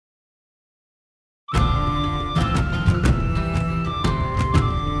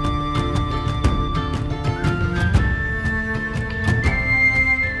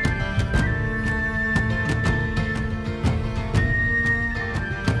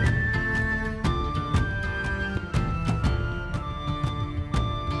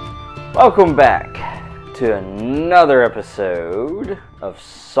Welcome back to another episode of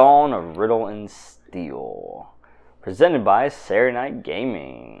Song of Riddle and Steel, presented by Saturday Night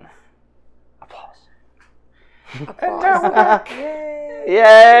Gaming. Applause. And now we're back. Yay!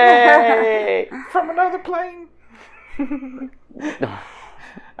 Yay! From another plane.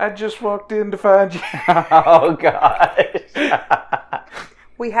 I just walked in to find you. Oh gosh.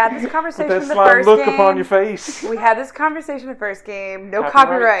 We had this conversation With in that the slime first look game. upon your face. We had this conversation in the first game. No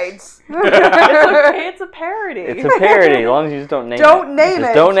Copyrights. copyrights. It's okay, it's a parody. It's a parody, as long as you just don't name it. Don't name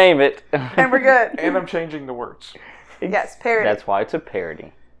Just it. don't name it. And we're good. And I'm changing the words. Yes, parody. That's why it's a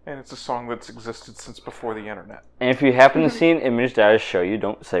parody. And it's a song that's existed since before the internet. And if you happen to see an image that I show you,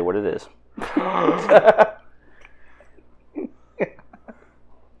 don't say what it is.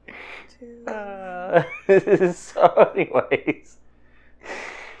 So anyways,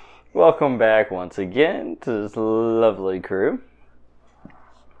 welcome back once again to this lovely crew.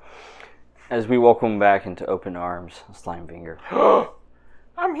 As we welcome back into open arms, Slimefinger.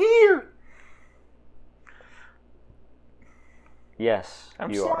 I'm here. Yes,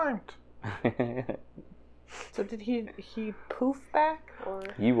 I'm you slimed. are. So did he poof back or?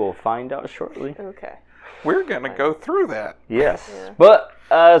 You will find out shortly. Okay. We're going to go through that. Yes, Yeah. but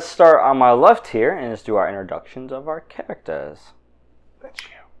let's start on my left here and let's do our introductions of our characters. That's you.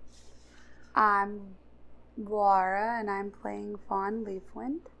 I'm Laura, and I'm playing Fawn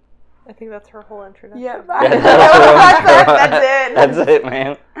Leafwind. I think that's her whole introduction. Yeah, That's it. That's it,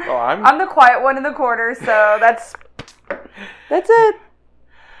 man. Oh, I'm the quiet one in the corner, so that's it.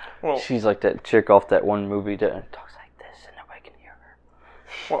 well, She's like that chick off that one movie that talks like this and nobody can hear her.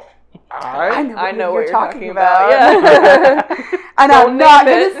 well, I know what what you're you're talking talking about. about, And Don't I'm not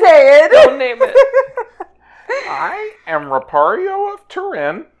name going it. to say it. Don't name it. I am Rapario of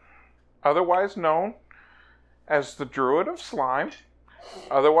Turin, otherwise known as the Druid of Slime,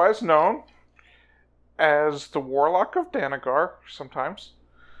 otherwise known as the Warlock of Danagar, sometimes.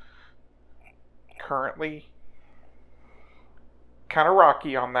 Currently kind of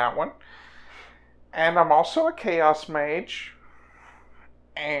rocky on that one. And I'm also a Chaos Mage,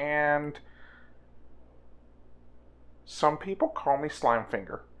 and some people call me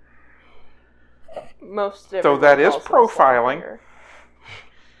Slimefinger. Most Though everyone that is calls him profiling. Slimefinger.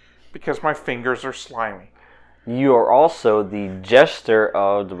 Because my fingers are slimy. You are also the jester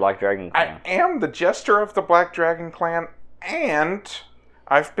of the Black Dragon I Clan. am the jester of the Black Dragon Clan, and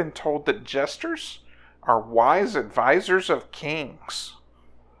I've been told that jesters are wise advisors of kings.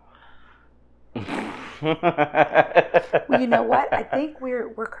 Well, you know what? I think we're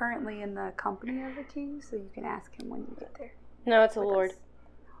currently in the company of the king, so you can ask him when you get there. No, it's a lord.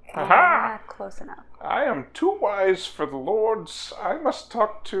 Aha! Close enough. I am too wise for the lords. I must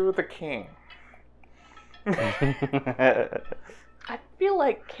talk to the king. I feel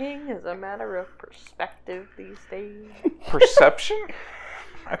like king is a matter of perspective these days. Perception?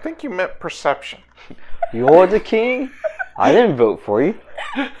 I think you meant perception. You're the king? I didn't vote for you.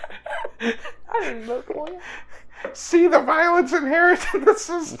 I didn't vote for you. See the violence inherent in the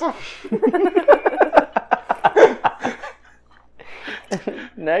system.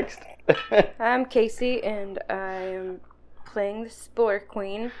 Next. I'm Casey, and I'm playing the Spore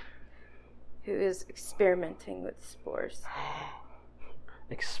Queen, who is experimenting with spores.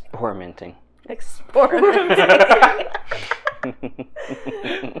 Experimenting. Experimenting.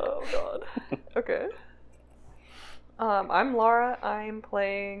 Oh god. Okay. I'm Laura. I'm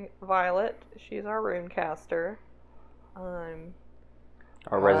playing Violet. She's our runecaster. I'm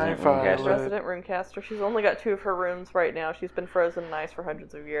Our resident Hi, Violet. runecaster. resident runecaster. She's only got 2 of her runes right now. She's been frozen in ice for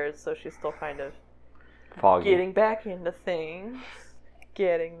hundreds of years, so she's still kind of Foggy. getting back into things.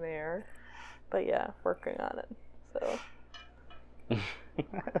 Getting there. But yeah, working on it. So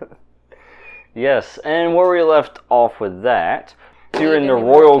Yes, and where we left off with that, here in the Even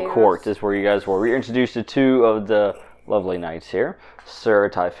royal chaos. court is where you guys were. We introduced to 2 of the lovely knights here, Sir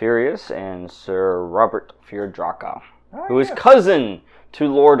Typherius and Sir Robert Fierdraka, who is cousin to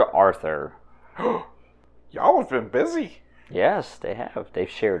Lord Arthur. Y'all have been busy. Yes, they have. They've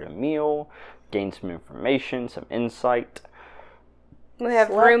shared a meal, gained some information, some insight. We have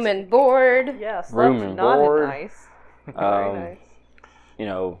Slept. room and board. yeah, slept Room and not board. in ice. Very Um, nice. You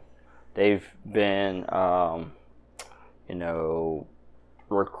know, they've been,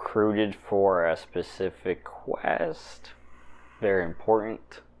 recruited for a specific quest. Very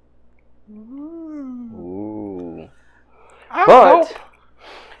important. Ooh. I'll But help.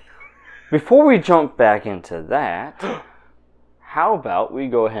 before we jump back into that, how about we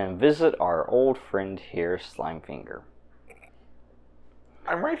go ahead and visit our old friend here, Slimefinger,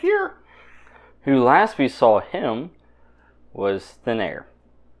 I'm right here. who last we saw him was Thin Air.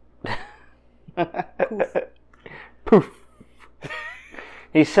 Poof.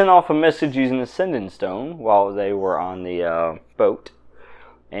 He sent off a message using the sending stone while they were on the boat.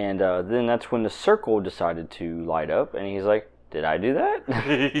 And then that's when the circle decided to light up. And he's like, did I do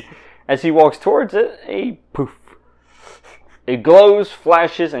that? As he walks towards it, poof. It glows,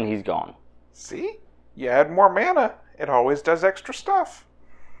 flashes, and he's gone. See? You add more mana, it always does extra stuff.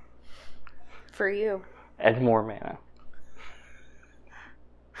 For you. Add more mana.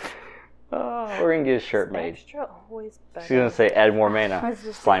 Oh, we're going to get a shirt made. Extra always better. She's going to say, add more I mana. was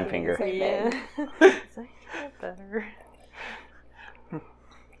just Slime thinking the finger. same Yeah. thing. It's extra better.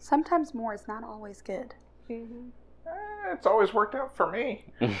 Sometimes more is not always good. It's always worked out for me.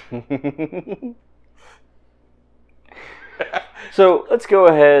 So let's go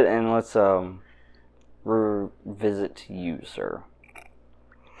ahead and let's revisit you, sir.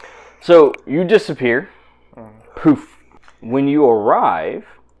 So you disappear. Poof. When you arrive,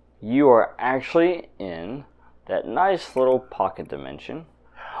 you are actually in that nice little pocket dimension,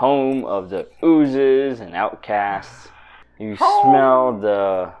 home of the oozes and outcasts. You smell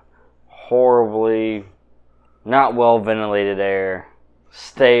the horribly not well ventilated air,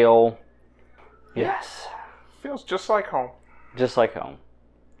 stale. Yes. Feels just like home. Just like home.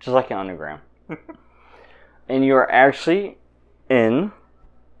 Just like an underground. And you're actually in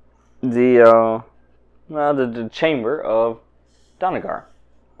the chamber of Donegar.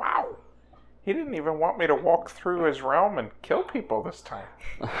 Wow. He didn't even want me to walk through his realm and kill people this time.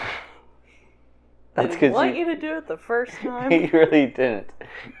 That's Did he want because you to do it the first time? he really didn't.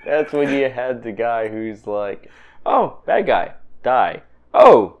 That's when you had the guy who's like, oh, bad guy, die.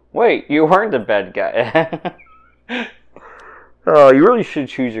 Oh, wait, you weren't the bad guy. Oh, you really should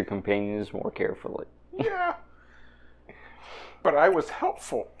choose your companions more carefully. Yeah. But I was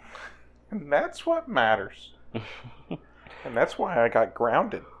helpful. And that's what matters. And that's why I got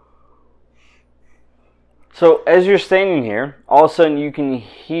grounded. So as you're standing here, all of a sudden you can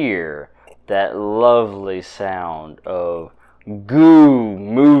hear that lovely sound of goo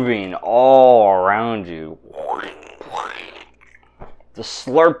moving all around you. The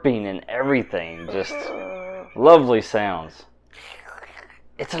slurping and everything, just lovely sounds.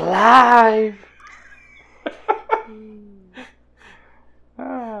 It's alive!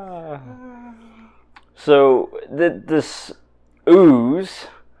 So this ooze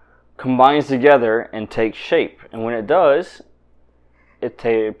combines together and takes shape. And when it does, it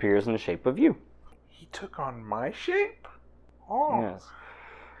appears in the shape of you. He took on my shape? Oh, Yes.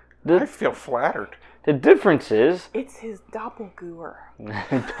 I feel flattered. The difference is... It's his doppelgooer.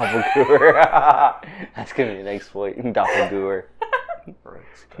 Doppelgooer. That's going to be an exploit. Doppelgooer.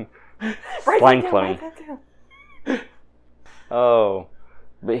 Slime clone. Oh.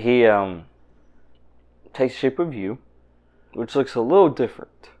 But he takes the shape of you, which looks a little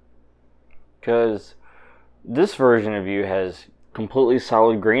different. Because this version of you has completely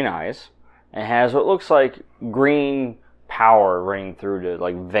solid green eyes and has what looks like green power running through the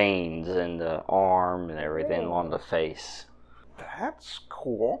like veins in the arm and everything along the face. That's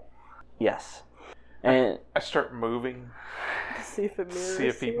cool. Yes. And I start moving, See if it mirrors see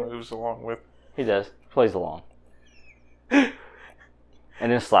if he you. moves along with. he does. Plays along. And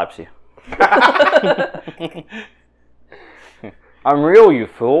then slaps you. I'm real, you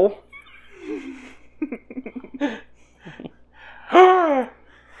fool.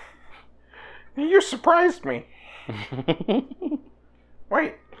 You surprised me.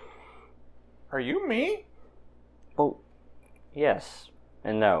 Wait, are you me? Well, yes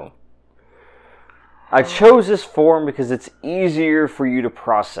and no. I chose this form because it's easier for you to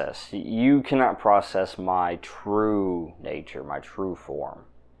process. You cannot process my true nature, my true form.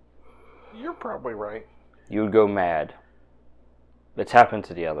 You're probably right. You would go mad. It's happened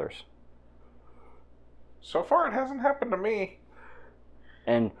to the others. So far, it hasn't happened to me.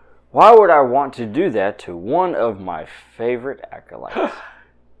 And why would I want to do that to one of my favorite acolytes?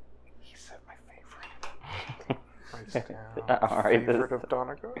 He said my favorite. Writes down. All right, Favorite of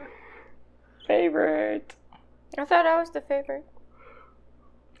Donegar. Favorite. I thought I was the favorite.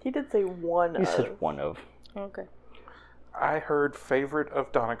 He did say one You of. said one of. Okay. I heard favorite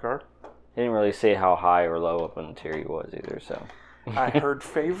of Donegar. He didn't really say how high or low up in the tier he was either, so. I heard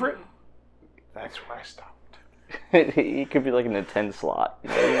favorite. That's where I stopped. He could be like in the 10 slot. You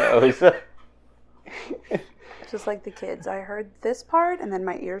know, so. Just like the kids. I heard this part and then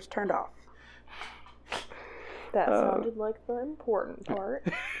my ears turned off. That sounded like the important part.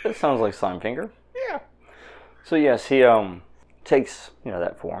 That sounds like Slimefinger. Yeah. So yes, he takes,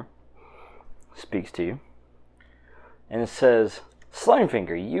 that form, speaks to you, and it says,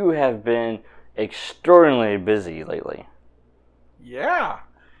 Slimefinger, you have been extraordinarily busy lately. Yeah.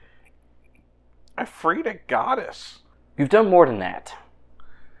 I freed a goddess. You've done more than that.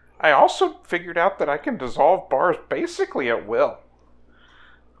 I also figured out that I can dissolve bars basically at will.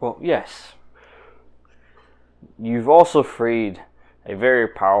 Well, yes. You've also freed a very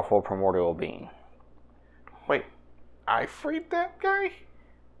powerful primordial being. Wait, I freed that guy?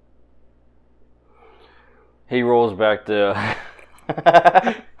 He rolls back the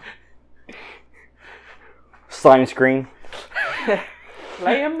slime screen.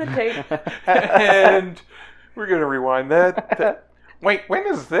 Lay him the tape. And we're going to rewind that. Wait, when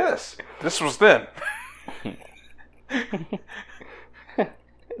is this? This was then.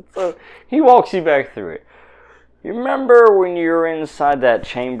 So he walks you back through it. You remember when you were inside that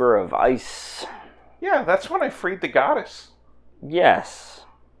chamber of ice? Yeah, that's when I freed the goddess. Yes.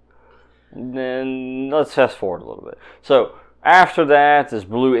 Then let's fast forward a little bit. So after that, this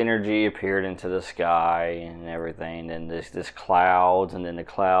blue energy appeared into the sky and everything, and this clouds, and then the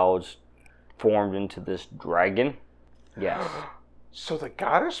clouds formed into this dragon. Yes. So the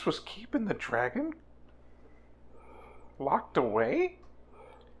goddess was keeping the dragon locked away?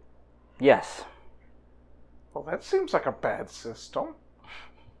 Yes. Well, that seems like a bad system.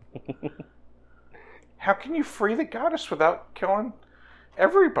 How can you free the goddess without killing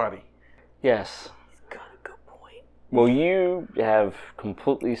everybody? Yes. Got a good point. Well, you have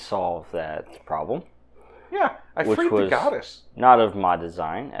completely solved that problem. Yeah, I Which freed the was- goddess. Not of my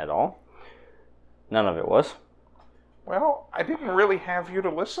design at all. None of it was. Well, I didn't really have you to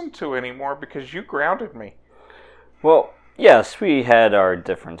listen to anymore because you grounded me. Well, yes, we had our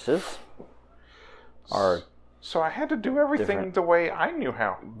differences, our So I had to do everything Different. the way I knew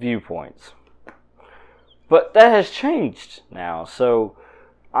how. viewpoints. But that has changed now, so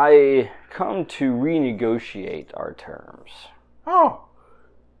I come to renegotiate our terms. Oh,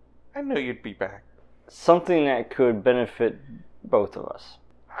 I knew you'd be back. Something that could benefit both of us.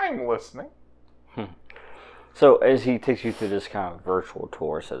 I'm listening. So as he takes you through this kind of virtual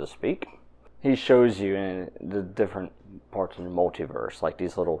tour, so to speak, he shows you in the different parts of the multiverse, like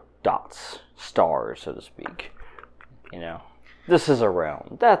these little dots, stars, so to speak. You know, this is a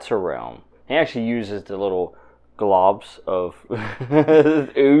realm, that's a realm. He actually uses the little globs of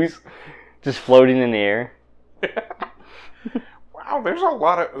ooze just floating in the air. Wow, there's a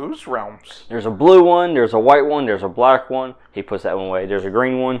lot of ooze realms. There's a blue one, there's a white one, there's a black one. He puts that one away. There's a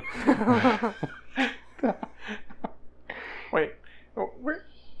green one. Wait, where'd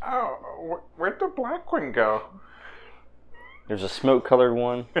the black one go? There's a smoke-colored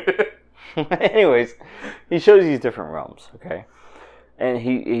one. Anyways, he shows you these different realms, okay? And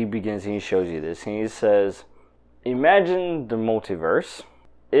he begins and he shows you this. And he says, imagine the multiverse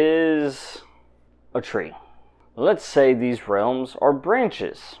is a tree. Let's say these realms are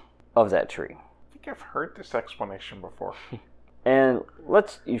branches of that tree. I think I've heard this explanation before. And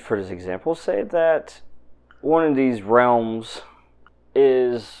let's, for this example, say that one of these realms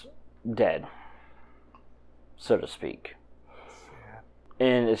is dead, so to speak.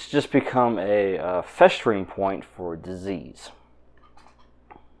 And it's just become a festering point for disease.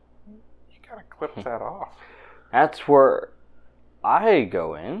 You gotta clip that off. That's where I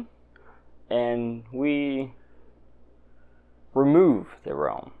go in and we remove the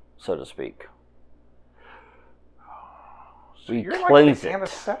realm, so to speak. So We you're cleanse like the it.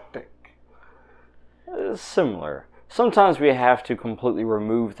 antiseptic. Similar. Sometimes we have to completely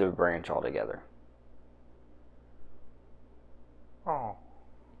remove the branch altogether. Oh.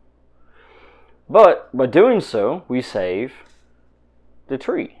 But by doing so, we save the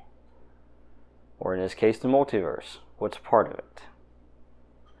tree. Or in this case, the multiverse. What's part of it?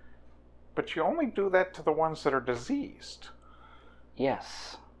 But you only do that to the ones that are diseased.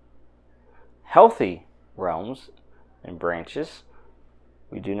 Yes. Healthy realms and branches,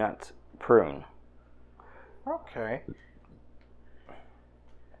 we do not prune. Okay.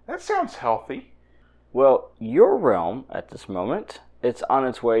 That sounds healthy. Well, your realm at this moment, it's on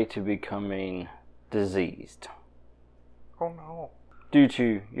its way to becoming diseased Oh no. due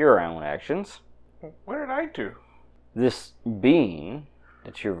to your own actions. What did I do? This being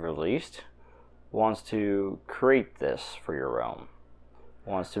that you've released wants to create this for your realm.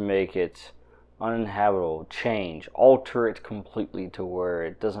 Wants to make it uninhabitable, change, alter it completely to where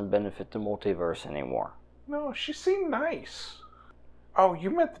it doesn't benefit the multiverse anymore. No, she seemed nice. Oh, you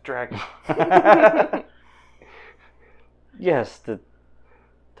meant the dragon. Yes, the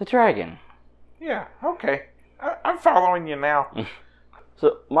dragon. Yeah, okay. I'm following you now.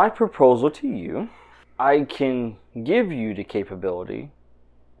 So my proposal to you, I can give you the capability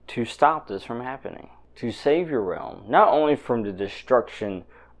to stop this from happening. To save your realm, not only from the destruction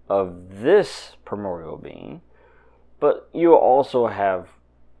of this primordial being, but you'll also have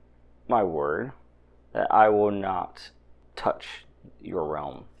my word that I will not touch your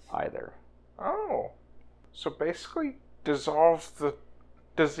realm either. Oh. So basically dissolve the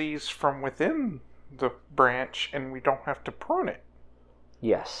disease from within the branch and we don't have to prune it.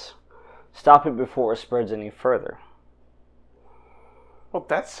 Yes. Stop it before it spreads any further. Well,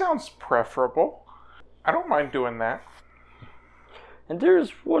 that sounds preferable. I don't mind doing that. And there's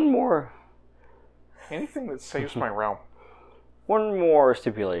one more Anything that saves my realm.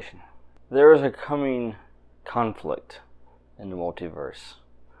 stipulation. There is a coming conflict in the multiverse.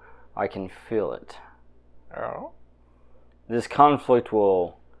 I can feel it. Oh? This conflict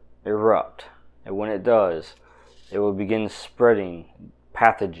will erupt, and when it does, it will begin spreading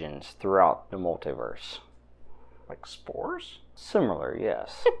pathogens throughout the multiverse. Like spores? Similar,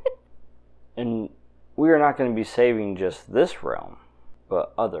 yes. And we are not going to be saving just this realm,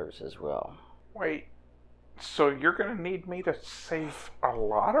 but others as well. Wait, so you're going to need me to save a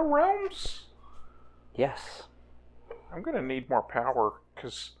lot of realms? Yes. I'm going to need more power,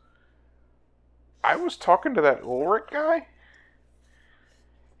 because I was talking to that Ulrich guy.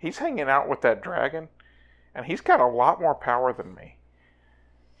 He's hanging out with that dragon, and he's got a lot more power than me.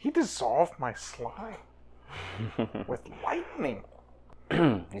 He dissolved my slime with lightning.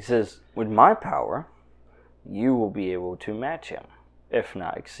 He says, with my power, you will be able to match him, if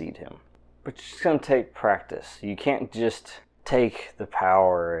not exceed him. But it's going to take practice. You can't just take the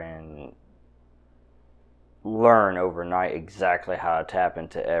power and learn overnight exactly how to tap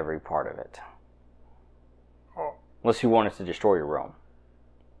into every part of it. Oh, Unless you want it to destroy your realm.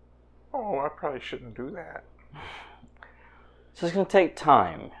 I probably shouldn't do that. So it's going to take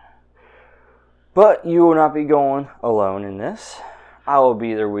time. But you will not be going alone in this. I will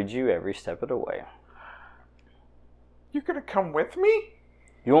be there with you every step of the way. You're going to come with me?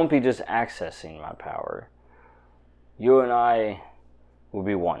 You won't be just accessing my power. You and I will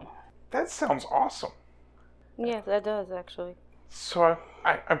be one. That sounds awesome. Yeah, that does actually. So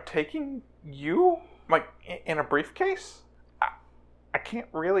I'm taking you, like, in a briefcase? I can't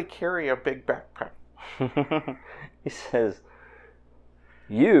really carry a big backpack. He says,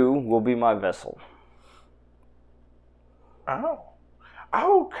 you will be my vessel.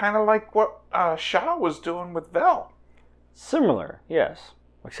 Oh, kind of like what Shao was doing with Vel. Similar, yes.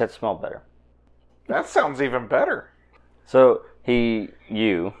 Except smell better. That sounds even better. So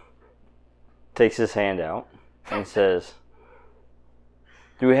you takes his hand out and says,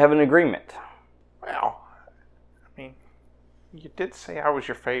 do we have an agreement? Well, I mean, you did say I was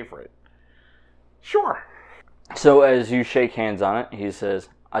your favorite. Sure. So as you shake hands on it, he says,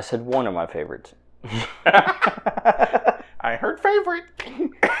 I said one of my favorites. I heard favorite.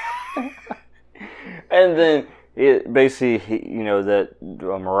 And then it basically, that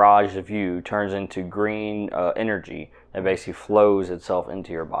mirage of you turns into green energy that basically flows itself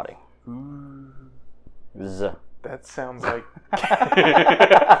into your body. Z. That sounds like...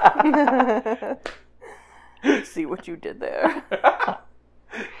 See what you did there.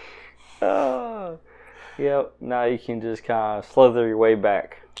 Yep, now you can just kind of slither your way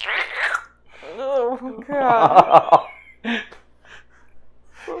back. Oh, God. The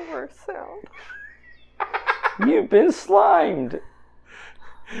worst sound. You've been slimed.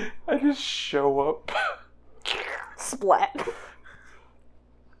 I just show up. Splat.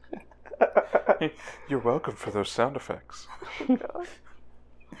 You're welcome for those sound effects.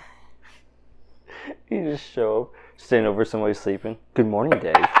 You just show up, stand over somebody sleeping. Good morning,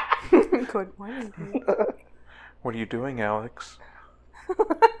 Dave. Good morning, Dave. What are you doing, Alex?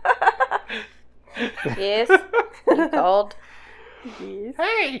 Yes, you called. Yes.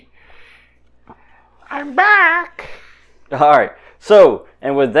 Hey! I'm back! Alright, so,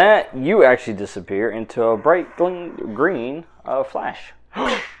 and with that, you actually disappear into a bright green flash.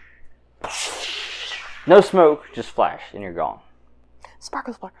 No smoke, just flash, and you're gone.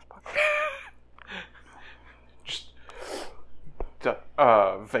 Sparkle, sparkle, sparkle. Just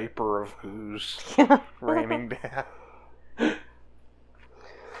vapor of ooze raining down.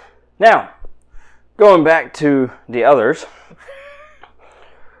 Now, going back to the others,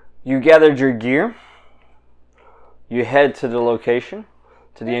 you gathered your gear, you head to the location,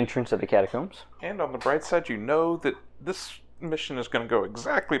 to the entrance of the catacombs. And on the bright side, you know that this mission is going to go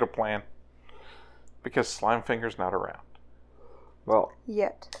exactly to plan. Because Slimefinger's not around. Well,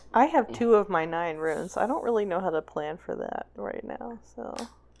 Yet. I have 2 of my 9 runes. I don't really know how to plan for that right now, so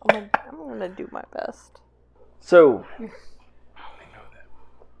I'm gonna do my best. so, I know that.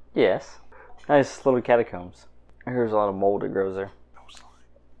 yes, nice little catacombs. Here's a lot of mold that grows there. No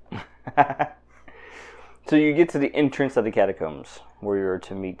slime. So you get to the entrance of the catacombs, where you're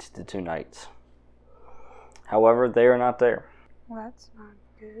to meet the 2 knights. However, they are not there. Well, that's not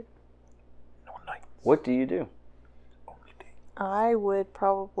good. No nights. What do you do? I would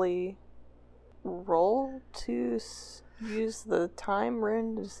probably roll to use the time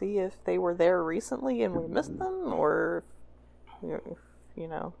rune to see if they were there recently and we missed them, or, you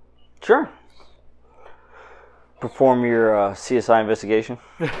know. Sure. Perform your CSI investigation.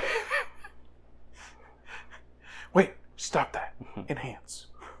 Wait, stop that. Enhance.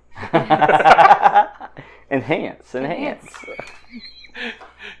 Enhance.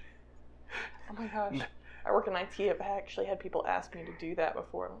 Oh my gosh. I work in IT. I've actually had people ask me to do that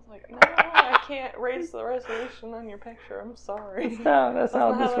before. I was like, no, I can't raise the resolution on your picture. I'm sorry. No, that's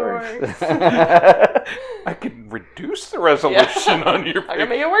not how this works. I can reduce the resolution on your I can picture.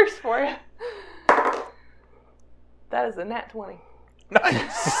 make it worse for you. That is a nat 20.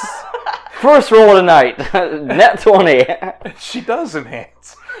 Nice. First roll of the night. Nat 20. She does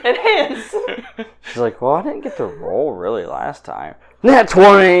enhance. Enhance! She's like, well, I didn't get to roll really last time. Nat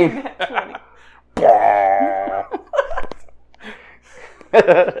 20. Nat 20.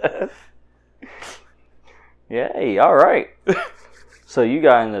 Yay, all right. So you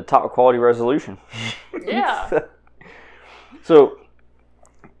got in the top quality resolution. Yeah. So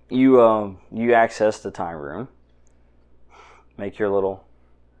you access the time rune. Make your little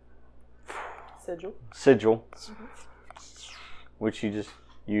sigil, which you just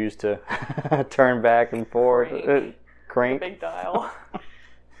use to turn back and forth. Crank. Big dial.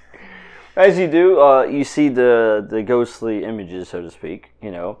 As you do, you see the ghostly images, so to speak,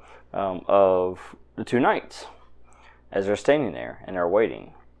 of the two knights as they're standing there and they're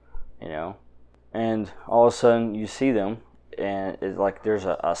waiting, and all of a sudden you see them, and it's like there's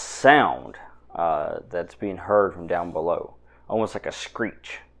a sound that's being heard from down below, almost like a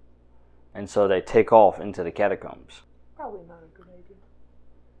screech, and so they take off into the catacombs. Probably not a good idea.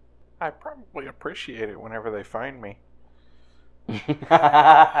 I probably appreciate it whenever they find me.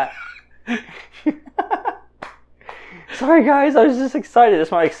 Sorry guys, I was just excited.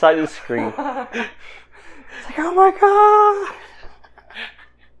 That's my excited scream. It's like, oh my god!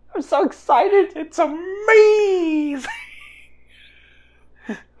 I'm so excited. It's amazing!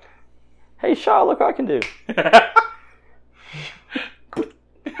 Hey Shaw, look what I can do.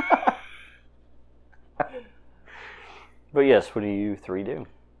 But yes, what do you three do?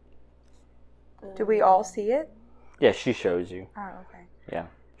 Do we all see it? Yeah, she shows you. Oh, okay. Yeah.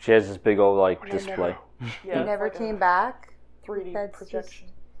 She has this big old display. He never came back. 3D That's projection.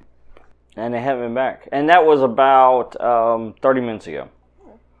 And they haven't been back. And that was about 30 minutes ago.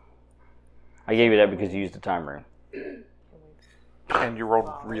 I gave you that because you used the time rune. And you rolled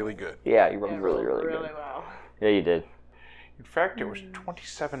really good. Yeah, you rolled really good. Well. Yeah, you did. In fact, it was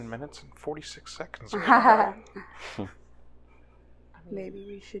 27 minutes and 46 seconds. Maybe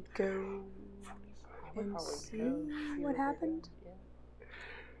we should go and see what happened.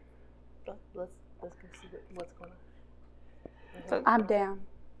 Let's go see what's going on. I'm down.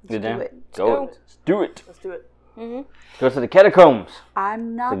 You Let's down? do it. Go. Let's do it. Let's do it. Mm-hmm. Go to the catacombs.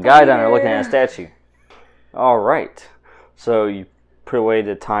 I'm not The guy down there there. looking at a statue. All right. So you put away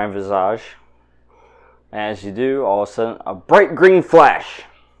the time visage. As you do, all of a sudden, a bright green flash.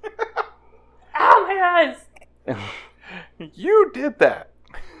 Ow, my eyes! You did that.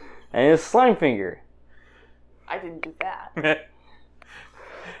 And it's Slime Finger. I didn't do that.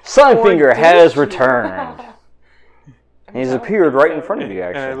 Slime Finger has returned. And he's appeared right in front of you,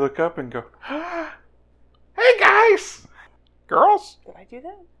 And I actually. look up and go, hey guys! Girls? Did I do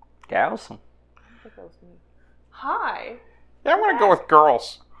that? Gals? I think that was me. Hi, Yeah, I'm going to go with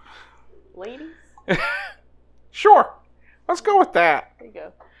girls. ladies. Sure. Let's go with that. There you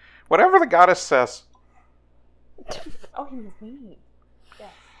go. Whatever the goddess says. Oh, he was me.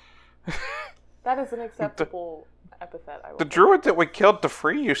 Yes. That is an acceptable epithet. I will The say. druid that we killed to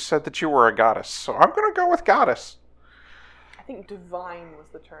free you said that you were a goddess, so I'm going to go with goddess. I think divine was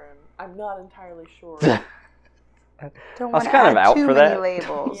the term. I'm not entirely sure. Don't I was want to kind of add out too for many that.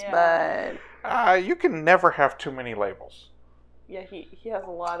 labels, Yeah. but You can never have too many labels. Yeah, he has a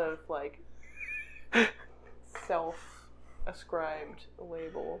lot of self-ascribed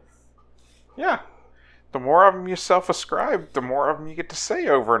labels. Yeah. The more of them you self-ascribe, the more of them you get to say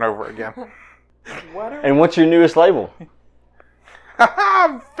over and over again. What are And what's your newest label?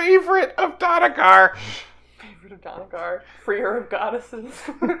 Haha! Favorite of Donagar! favorite of Donagar? Freer of goddesses.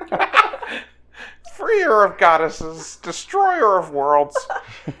 Freer of goddesses, destroyer of worlds.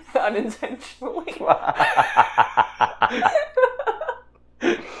 Unintentionally.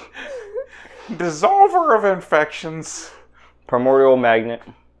 Dissolver of infections. Primordial Magnet.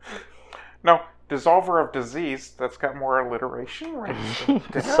 No, dissolver of disease. That's got more alliteration. Right?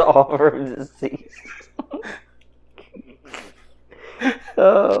 Solver of disease.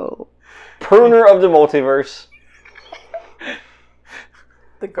 Oh. pruner of the multiverse.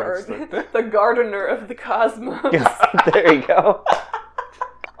 The gardener of the cosmos. There you go.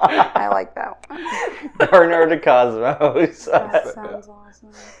 I like that one. Gardener of the cosmos. That sounds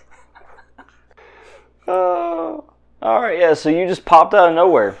awesome. Oh. All right, yeah. So you just popped out of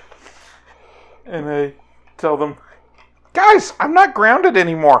nowhere. And I tell them, guys, I'm not grounded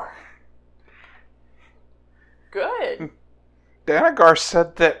anymore. Good. Danagar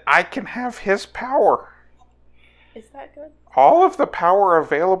said that I can have his power. Is that good? All of the power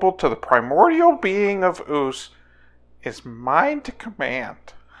available to the primordial being of Oos is mine to command.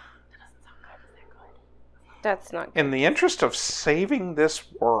 That's not good. In the interest of saving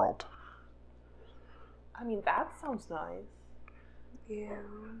this world. I mean, that sounds nice. Yeah.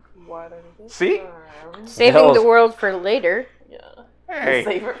 Why don't you See? Saving Hell's- the world for later. Yeah. Hey,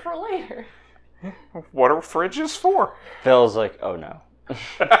 Save it for later. what are fridges for? Phil's like, oh no.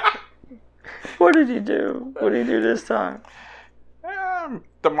 What did you do? What did you do this time?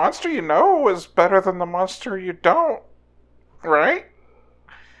 The monster you know is better than the monster you don't. Right?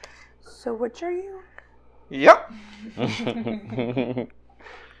 So which are you? Yep.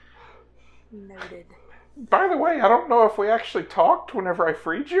 Noted. By the way, I don't know if we actually talked whenever I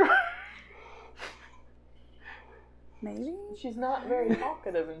freed you. Maybe? She's not very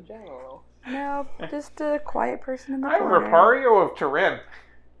talkative in general. No, just a quiet person in the I'm corner. Rapario of Turin.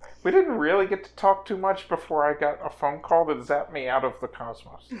 We didn't really get to talk too much before I got a phone call that zapped me out of the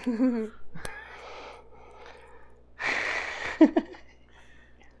cosmos.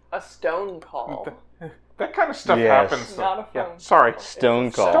 A stone call. That kind of stuff Yes. happens. Though. Not a phone Yeah, call. sorry.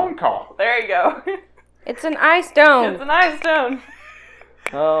 Stone call. Stone call. There you go. It's an eye stone. It's a nice stone.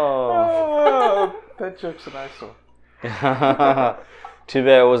 Oh. Oh, that joke's a nice one. Too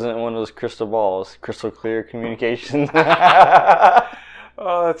bad it wasn't one of those crystal balls. Crystal clear communication.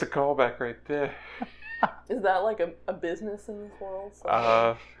 Oh, that's a callback right there. Is that like a business in this world?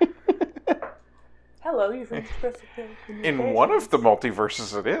 Hello, you've reached Crystal Clear In one of the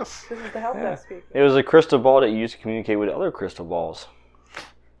multiverses it is. This is the help desk speaking. It was a crystal ball that you used to communicate with other crystal balls.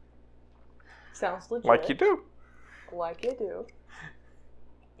 Sounds legit. Like you do. Like you do.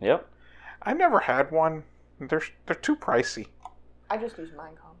 Yep. I never had one. They're too pricey. I just use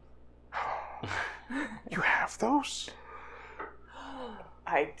Minecom. You have those?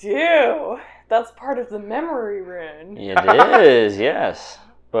 I do. That's part of the memory rune. It is, yes.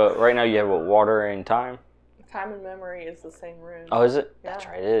 But right now you have what, water and time? Time and memory is the same rune. Oh, is it? Yeah. That's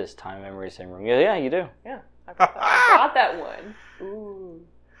right, it is. Time, memory, same room. Yeah, you do. Yeah, I got that one. Ooh.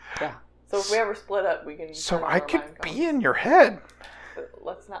 Yeah. So if we ever split up, we can. So turn on I our could Minecom. be in your head.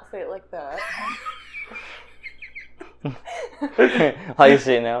 Let's not say it like that. How you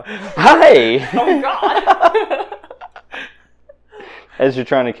say it now? Hi! Oh God! As you're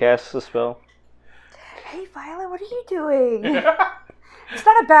trying to cast the spell. Hey, Violet, what are you doing? It's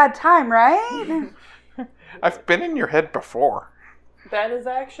not a bad time, right? I've been in your head before. That is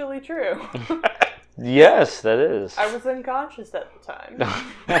actually true. Yes, that is. I was unconscious at the time.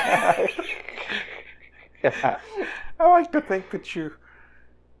 I like to think that you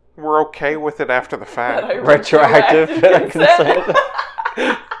were okay with it after the fact. That I Retroactive consent.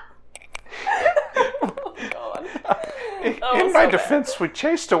 Oh God. In That was my so defense, we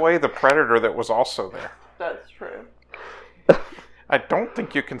chased away the predator that was also there. That's true. I don't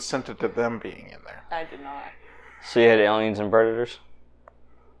think you consented to them being in there. I did not. So you had aliens and predators?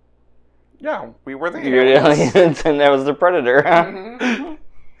 Yeah, we were the You were the aliens. aliens and that was the predator. Mm-hmm.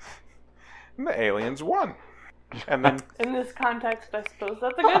 And the aliens won. And then In this context, I suppose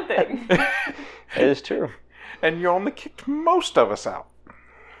that's a good thing. It is true. and you only kicked most of us out.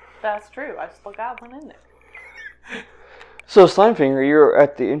 That's true. I still got one in there. So, Slimefinger, you're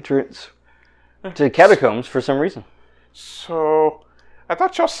at the entrance to the catacombs for some reason. So I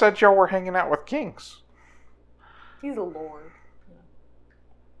thought y'all said y'all were hanging out with kings. He's a lord.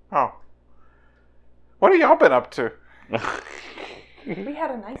 Oh. What have y'all been up to? We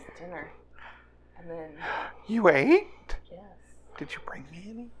had a nice dinner. And then, You ate? yes. Did you bring me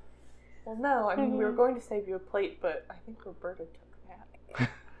any? Well, no, I mean, we were going to save you a plate, but I think Roberta took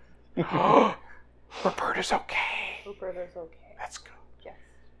that. Roberta's okay. Roberta's okay. That's good. Yes.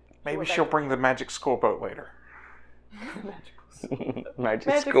 Maybe went she'll back bring the magic school boat later. Magical school.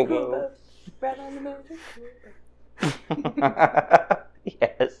 Magic school boat. boat. Right on the magic school boat.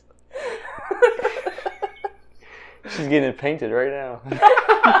 Yes. She's getting it painted right now.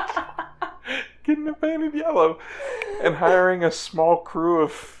 Getting it painted yellow. And hiring a small crew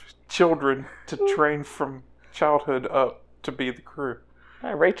of children to train from childhood up to be the crew.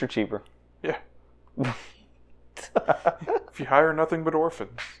 Rates are cheaper. Yeah. If you hire nothing but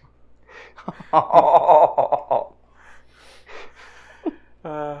orphans. Oh,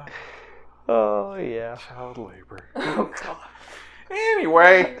 Uh, oh yeah. child labor. Oh god.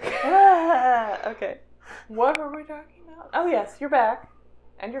 Anyway, Okay. What were we talking about? Oh yes, you're back.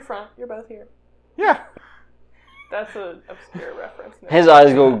 And you're front. You're both here. yeah. That's an obscure reference. No. His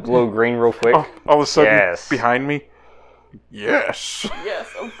eyes glow green real quick. Oh, all of a sudden, Yes. behind me. Yes. Yes,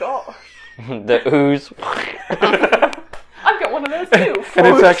 oh gosh. The ooze. I've got one of those too. And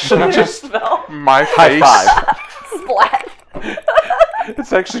it's actually just Spell. my High face. five. Splat.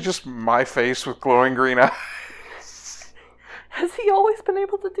 It's actually just my face with glowing green eyes. Has he always been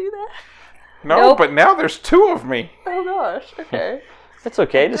able to do that? No, Nope. but now there's two of me. Oh gosh. Okay. That's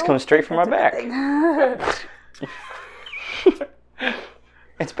okay. It just comes straight from my back.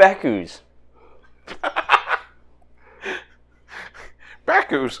 It's back ooze.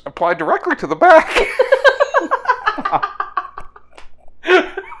 Back ooze applied directly to the back.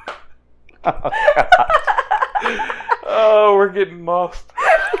 Oh, we're getting lost.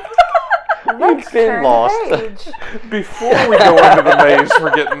 You've been lost. Before we go into the maze,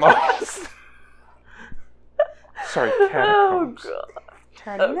 we're getting lost. Sorry, Oh catacombs. god.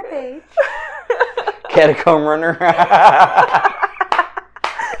 Turning the page. Catacomb runner.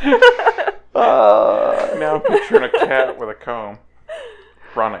 Now I'm picturing a cat with a comb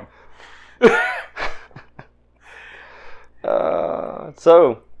running.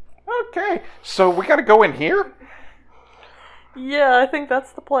 So, Okay, so we gotta go in here? Yeah, I think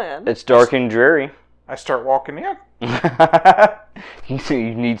that's the plan. it's dark and dreary. I start walking in.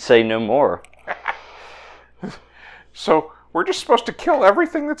 You need say no more. So we're just supposed to kill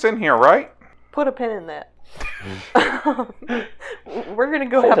everything that's in here, right? Put a pin in that. We're gonna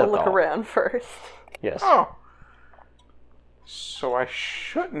go Hold have a that look thought. around first. Yes. Oh. So I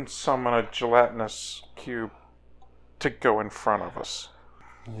shouldn't summon a gelatinous cube to go in front of us.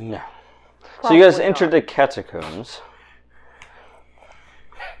 No. So you guys Probably enter not. the catacombs.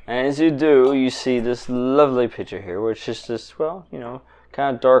 And as you do, you see this lovely picture here, which is this, well,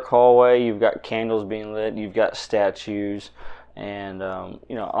 kind of dark hallway. You've got candles being lit. You've got statues and,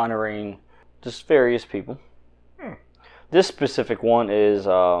 honoring just various people. This specific one is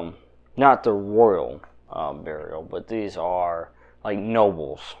not the royal burial, but these are like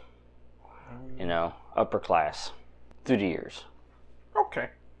nobles, upper class through the years. Okay.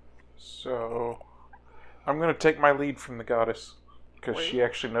 So I'm going to take my lead from the goddess because she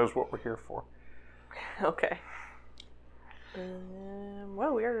actually knows what we're here for. Okay.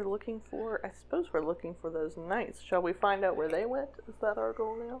 Well, we are looking for. I suppose we're looking for those knights. Shall we find out where they went? Is that our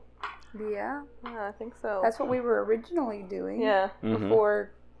goal now? Yeah, Yeah, I think so. that's what we were originally doing. Yeah.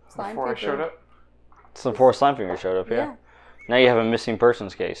 Before Slime Before I People. showed up. It's before Slimefinger showed up, yeah. Yeah. Now you have a missing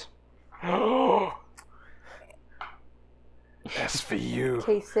persons case. SVU.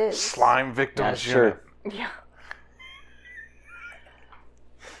 Cases. Slime Victims Yeah, Unit. Yeah.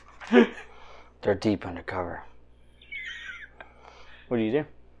 They're deep undercover. What do you do?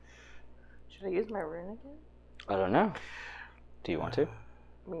 Should I use my rune again? I don't know. Do you want to?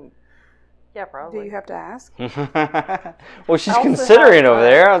 I mean, yeah, probably. Do you have to ask? Well, she's I also considering have, over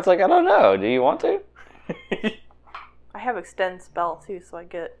there. I was like, I don't know. Do you want to? I have extend spell too, so I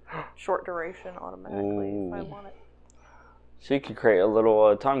get short duration automatically if I Ooh. want it. So you could create a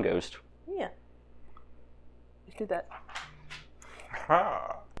little time ghost. Yeah. Let's do that.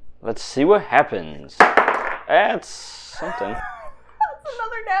 Ah. Let's see what happens. That's something. That's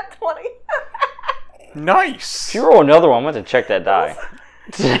another nat 20. Nice. If you roll another one, I'm going to check that die.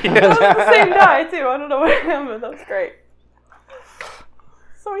 That was the same die too. I don't know what happened. That was great.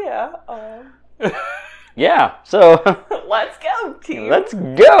 So yeah, Yeah, so let's go, team. let's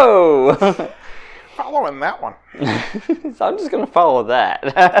go. Following that one. So I'm just going to follow that.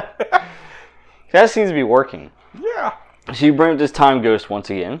 That seems to be working. Yeah. So you bring up this time ghost once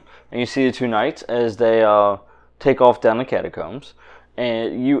again, and you see the two knights as they take off down the catacombs,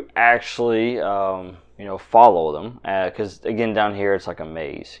 and you actually, follow them, because again down here it's like a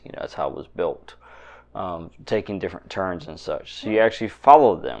maze. That's how it was built, taking different turns and such. So you actually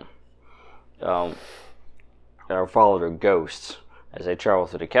follow them, or follow their ghosts as they travel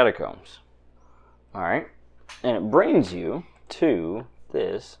through the catacombs. All right, and it brings you to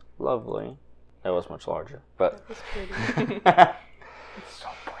this lovely. That was much larger, but So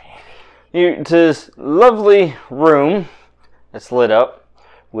pretty. you to this lovely room that's lit up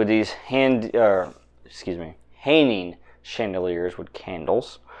with these hanging chandeliers with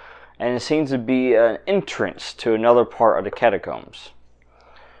candles, and it seems to be an entrance to another part of the catacombs.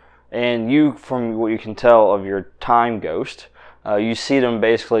 And you, from what you can tell of your time ghost, you see them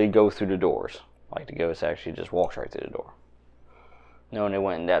basically go through the doors. Like the ghost actually just walks right through the door, knowing they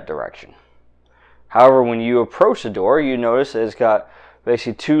went in that direction. However, when you approach the door, you notice that it's got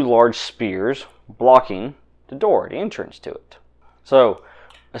basically 2 large spears blocking the door, the entrance to it. So,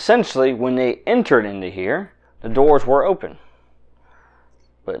 essentially, when they entered into here, the doors were open.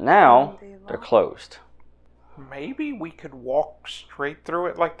 But now, they're closed. Maybe we could walk straight through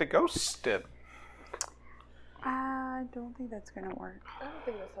it like the ghosts did. I don't think that's gonna work. I don't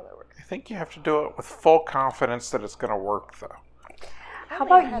think that's how that works. I think you have to do it with full confidence that it's going to work, though. How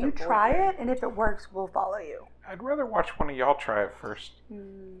about you try it, and if it works, we'll follow you. I'd rather watch one of y'all try it first.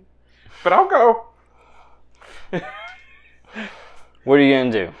 But I'll go. What are you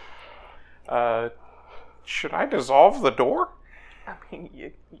going to do? Should I dissolve the door? I mean,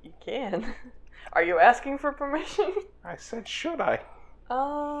 you can. Are you asking for permission? I said, should I?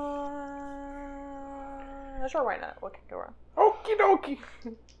 Sure, why not? What could go wrong? Okie dokie.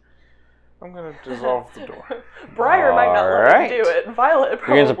 I'm going to dissolve the door. Briar might not let Alright. me do it. Violet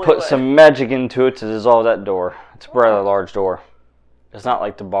probably You're going to put would. some magic into it to dissolve that door. It's a rather large door. It's not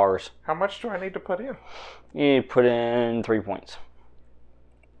like the bars. How much do I need to put in? You need to put in 3 points.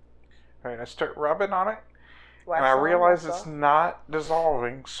 Alright, I start rubbing on it. Wax And I on, realize wax it's off. not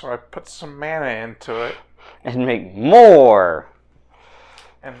dissolving, so I put some mana into it. And make more.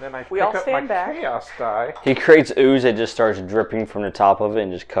 And then I We pick all up stand my back. chaos die. He creates ooze that just starts dripping from the top of it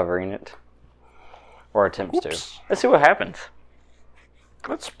and just covering it. Or attempts Oops. to. Let's see what happens.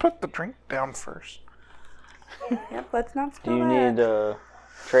 Let's put the drink down first. Yep, let's not Do spill you that. need a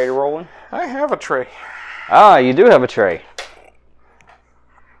tray to roll in? I have a tray. Ah, you do have a tray.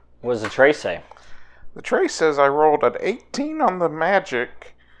 What does the tray say? The tray says I rolled an 18 on the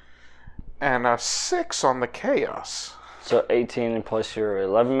magic and a 6 on the chaos. So 18 plus your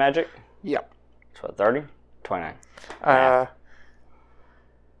 11 magic? Yep. So 30? 29. And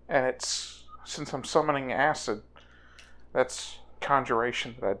it's, since I'm summoning acid, that's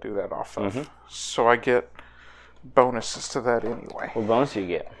conjuration that I do that off of. So I get bonuses to that anyway. What bonus do you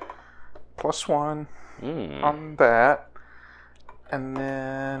get? +1 on that. And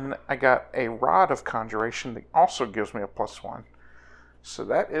then I got a rod of conjuration that also gives me a +1. So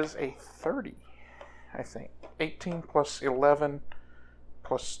that is a 30, I think. 18 plus 11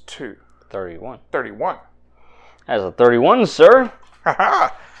 plus 2. 31. 31. That's a 31, sir. Haha!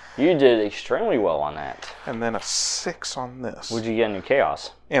 You did extremely well on that. And then a 6 on this. What'd you get in your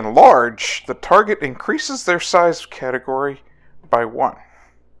chaos? In large, the target increases their size category by 1.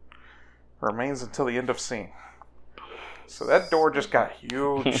 Remains until the end of scene. So that door just got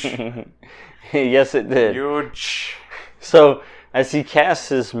huge. Yes, it did. Huge. So, as he casts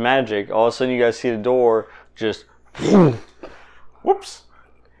his magic, all of a sudden you guys see the door just... Whoops.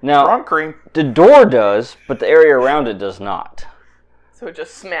 Now, Wrong cream. the door does, but the area around it does not. So it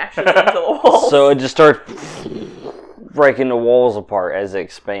just smashes into the wall. So it just starts breaking the walls apart as it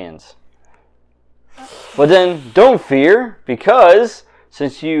expands. But then, don't fear, because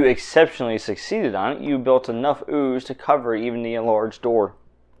since you exceptionally succeeded on it, you built enough ooze to cover even the enlarged door.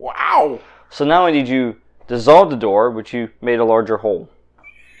 Wow. So not only did you dissolve the door, but you made a larger hole.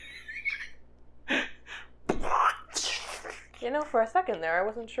 You know, for a second there, I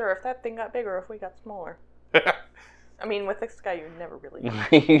wasn't sure if that thing got bigger or if we got smaller. I mean, with this guy, you never really know.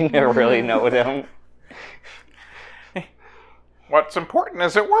 You never really know with him. What's important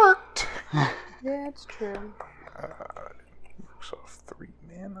is it worked. Yeah, it's true. So 3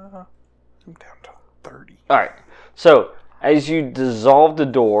 mana. I'm down to 30. Alright, so as you dissolve the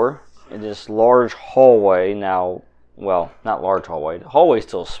door in this large hallway, now, well, not large hallway. The hallway's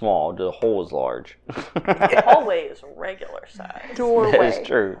still small, the hole is large. The hallway is regular size. Doorway. That is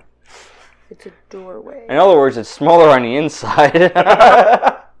true. It's a doorway. In other words, it's smaller on the inside.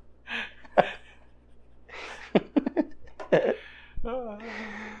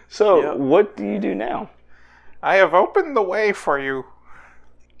 So, Yep. what do you do now? I have opened the way for you.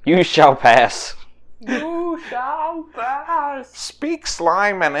 You shall pass. You shall pass. Speak,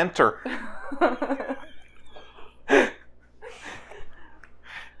 slime, and enter.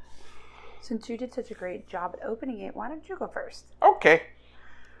 Since you did such a great job at opening it, why don't you go first? Okay.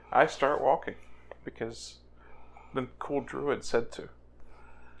 I start walking because the cool druid said to.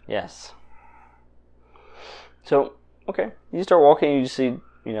 Yes. So, okay. You start walking and you see,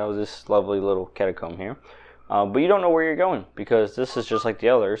 this lovely little catacomb here. But you don't know where you're going because this is just like the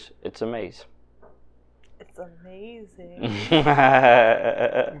others. It's a maze. It's amazing.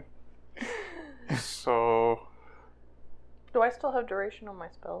 So, Do I still have duration on my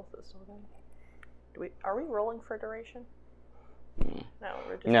spells? Are we rolling for duration? No,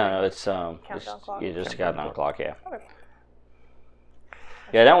 we're just No, it's countdown clock? You just got on clock, yeah. Okay.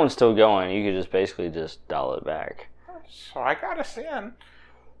 Yeah, that one's still going. You could just basically just dial it back. so I got us in.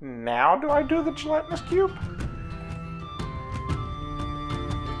 Now do I do the gelatinous cube?